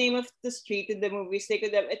change the name of the street in the movies, they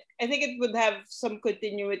could have. I think it would have some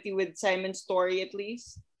continuity with Simon's story at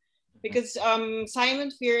least, because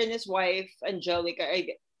Simon Fear and his wife Angelica,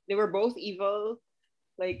 they were both evil.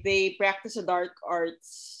 Like they practice the dark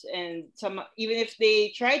arts, and even if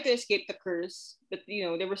they tried to escape the curse, but you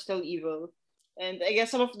know they were still evil. And I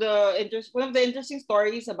guess one of the interesting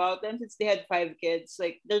stories about them, since they had 5 kids,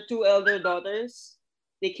 like their 2 elder daughters,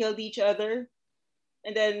 they killed each other.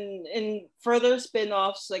 And then in further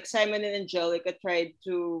spin-offs, like Simon and Angelica tried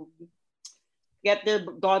to get their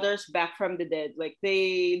daughters back from the dead. Like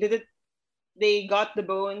they got the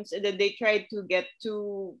bones, and then they tried to get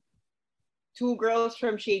two girls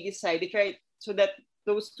from Shady's side. They tried so that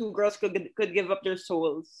those 2 girls could give up their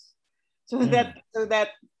souls, so that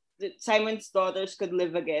Simon's daughters could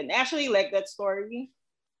live again. I actually like that story.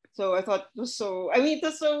 So I thought it was it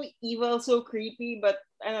was so evil, so creepy, but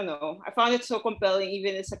I don't know. I found it so compelling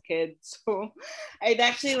even as a kid. So I'd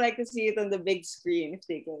actually like to see it on the big screen if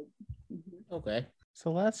they could. Okay.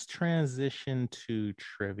 So let's transition to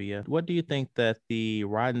trivia. What do you think that the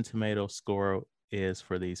Rotten Tomato score is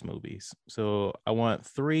for these movies? So I want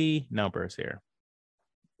 3 numbers here.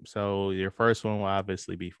 So your first one will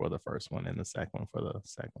obviously be for the first one, and the second one for the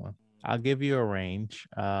second one. I'll give you a range.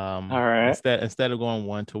 All right. Instead of going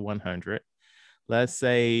 1 to 100, let's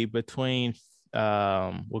say between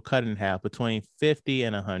we'll cut it in half, between 50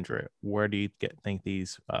 and 100. Where do you think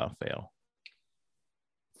these fail?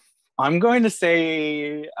 I'm going to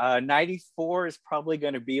say 94 is probably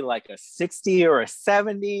going to be like a 60 or a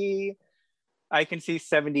 70. I can see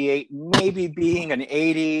 78 maybe being an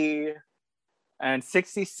 80, and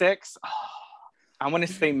 66. I want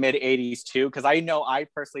to say mid 80s too, because I know I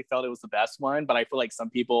personally felt it was the best one, but I feel like some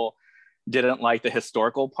people didn't like the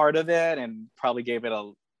historical part of it and probably gave it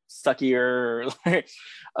a suckier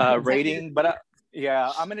rating. But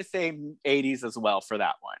yeah, I'm going to say 80s as well for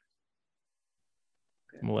that one.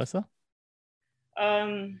 Melissa?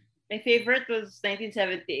 My favorite was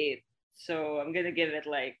 1978, so I'm gonna give it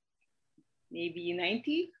like maybe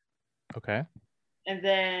 90. Okay. And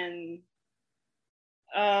then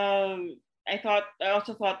I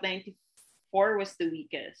also thought 94 was the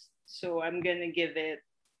weakest. So I'm gonna give it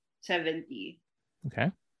 70.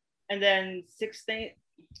 Okay. And then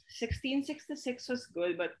 1666 was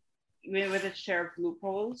good, but with its share of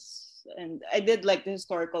loopholes. And I did like the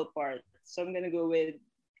historical part. So I'm gonna go with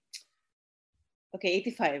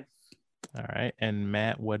 85. All right. And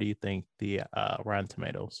Matt, what do you think the Rotten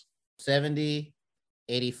Tomatoes? 70,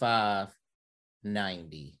 85,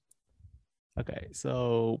 90. Okay.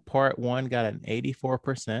 So part 1 got an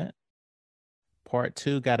 84%. Part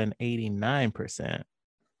 2 got an 89%.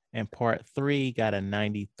 And part 3 got a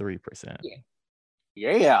 93%.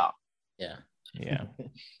 Yeah. Yeah.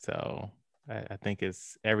 So I think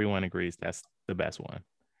everyone agrees that's the best one.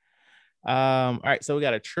 All right. So we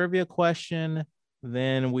got a trivia question.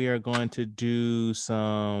 Then we are going to do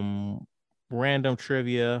some random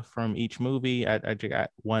trivia from each movie. I just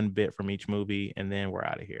got one bit from each movie, and then we're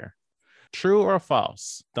out of here. True or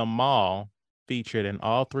false? The mall featured in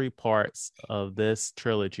all 3 parts of this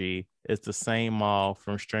trilogy is the same mall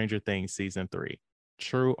from Stranger Things season 3.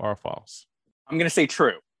 True or false? I'm gonna say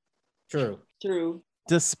true. True.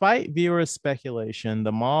 Despite viewers' speculation,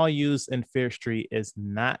 the mall used in Fear Street is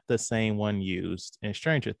not the same one used in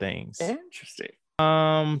Stranger Things. Interesting.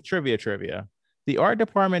 Trivia. The art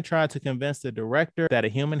department tried to convince the director that a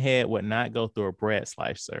human head would not go through a bread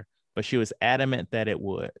slicer, but she was adamant that it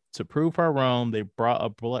would. To prove her wrong, they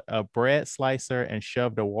brought a bread slicer and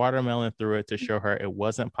shoved a watermelon through it to show her it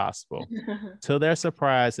wasn't possible. To their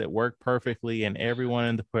surprise, it worked perfectly, and everyone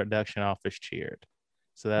in the production office cheered.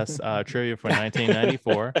 So that's trivia for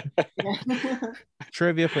 1994.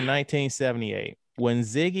 Trivia for 1978. When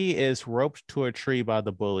Ziggy is roped to a tree by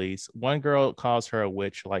the bullies, one girl calls her a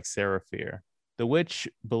witch like Sarah Fear. The witch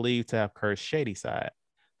believed to have cursed Shadyside.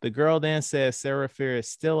 The girl then says Sarah Fear is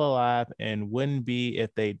still alive and wouldn't be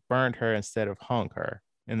if they burned her instead of hung her.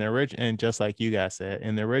 And just like you guys said,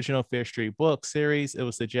 in the original Fear Street book series, it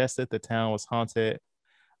was suggested the town was haunted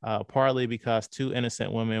partly because 2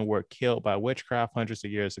 innocent women were killed by witchcraft hundreds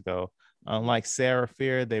of years ago. Unlike Sarah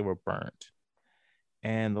Fear, they were burnt.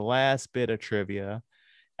 And the last bit of trivia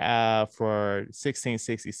for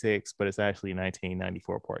 1666, but it's actually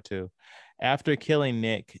 1994 part 2. After killing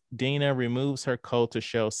Nick, Dina removes her coat to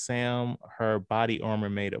show Sam her body armor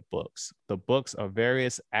made of books. The books are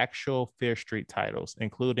various actual Fear Street titles,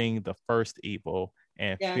 including The First Evil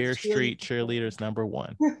and Fear Street Cheerleaders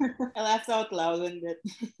 #1. I laughed out loud when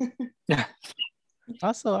that.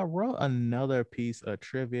 Also, I wrote another piece of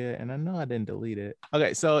trivia and I know I didn't delete it.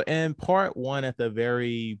 Okay, so in part 1 at the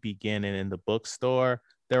very beginning in the bookstore,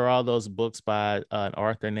 there are all those books by an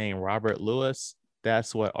author named Robert Lewis.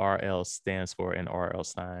 That's what RL stands for in R.L.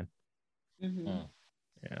 Stine. Mm-hmm.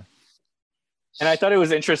 Yeah. And I thought it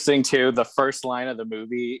was interesting too. The first line of the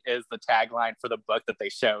movie is the tagline for the book that they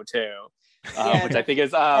show too, which I think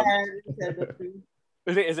is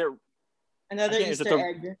is it another Easter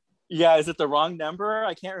egg? Yeah, is it the wrong number?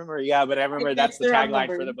 I can't remember. Yeah, but I remember that's the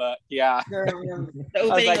tagline for the book. Yeah. The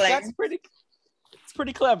opening line. That's pretty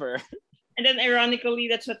clever. And then ironically,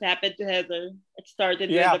 that's what happened to Heather. It started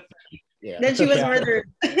with then she was murdered.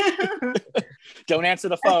 Don't answer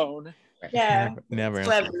the phone. Yeah. Never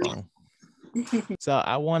answer the phone. So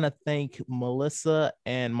I want to thank Melissa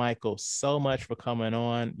and Michael so much for coming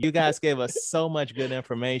on. You guys gave us so much good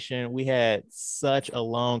information. We had such a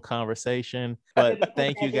long conversation, but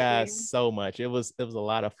thank you guys so much. It was a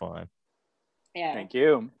lot of fun. Yeah. Thank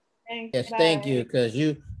you. Thanks. Yes, thank you, because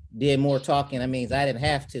you did more talking. That means I didn't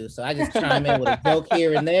have to. So I just chime in with a joke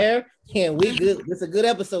here and there. And we good. It's a good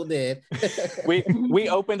episode then. we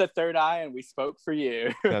opened the third eye and we spoke for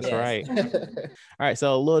you. That's right. All right.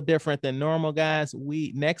 So a little different than normal, guys.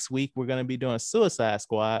 Next week we're going to be doing Suicide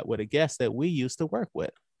Squad with a guest that we used to work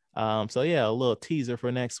with. So yeah, a little teaser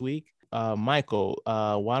for next week. Michael,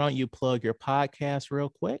 why don't you plug your podcast real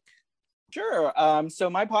quick? Sure. So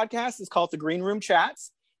my podcast is called The Green Room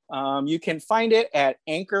Chats. You can find it at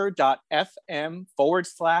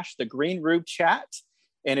anchor.fm/The Green Room Chat.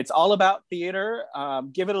 And it's all about theater.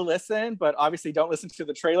 Give it a listen, but obviously don't listen to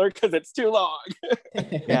the trailer because it's too long.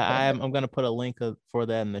 Yeah, I'm going to put a link for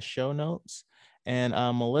that in the show notes. And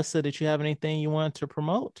Melissa, did you have anything you wanted to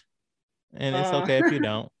promote? And it's okay if you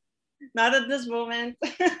don't. Not at this moment.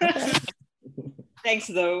 Thanks,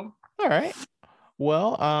 though. All right.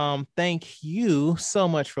 Well, thank you so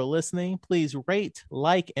much for listening. Please rate,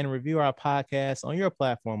 like, and review our podcast on your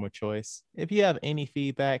platform of choice. If you have any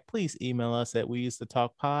feedback, please email us at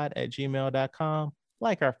weusedtotalkpod@gmail.com.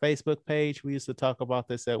 Like our Facebook page, We Used to Talk About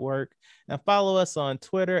This at Work, and follow us on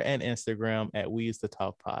Twitter and Instagram at We Used to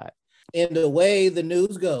Talk Pod. And the way the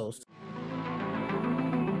news goes.